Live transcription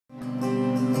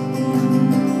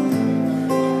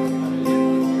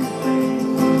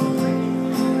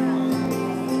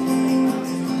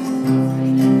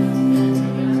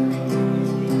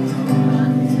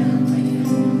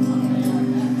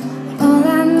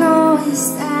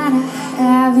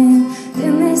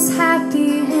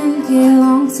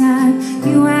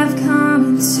You have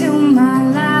come into my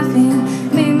life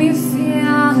and made me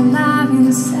feel alive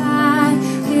inside.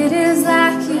 It is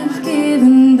like you've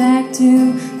given back to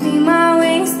me my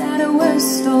wings that were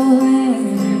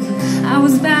stolen. I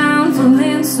was bound for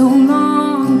land so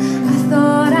long, I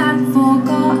thought I'd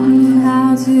forgotten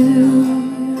how to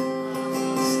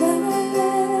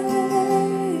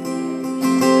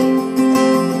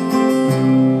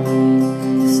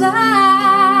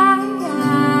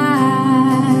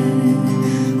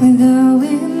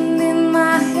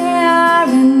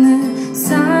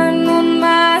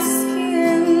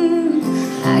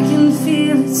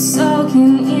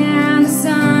soaking in the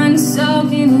sun,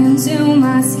 soaking into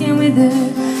my skin with the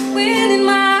wind in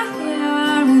my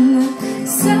hair and the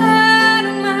sun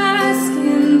on my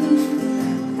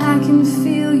skin. I can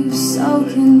feel you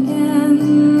soaking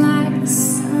in like the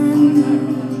sun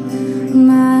on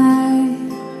my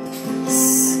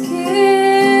skin.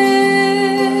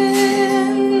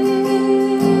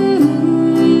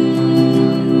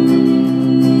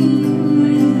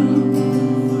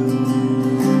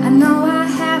 I know I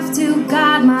have to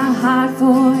guard my heart,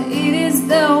 for it is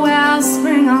the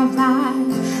wellspring of life.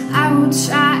 I will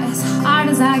try as hard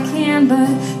as I can, but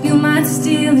you might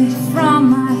steal it from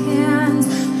my hands.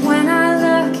 When I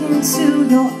look into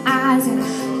your eyes and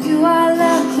you are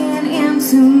looking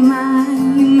into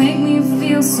mine, you make me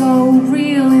feel so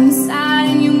real inside,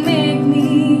 and you make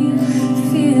me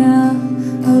feel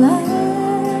alive.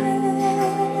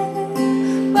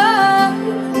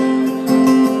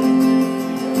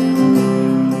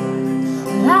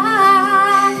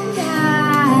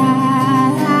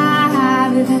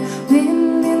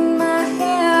 Wind in my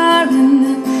hair and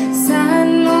the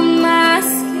sun on my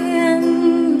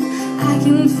skin, I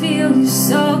can feel you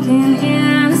soaking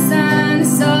in.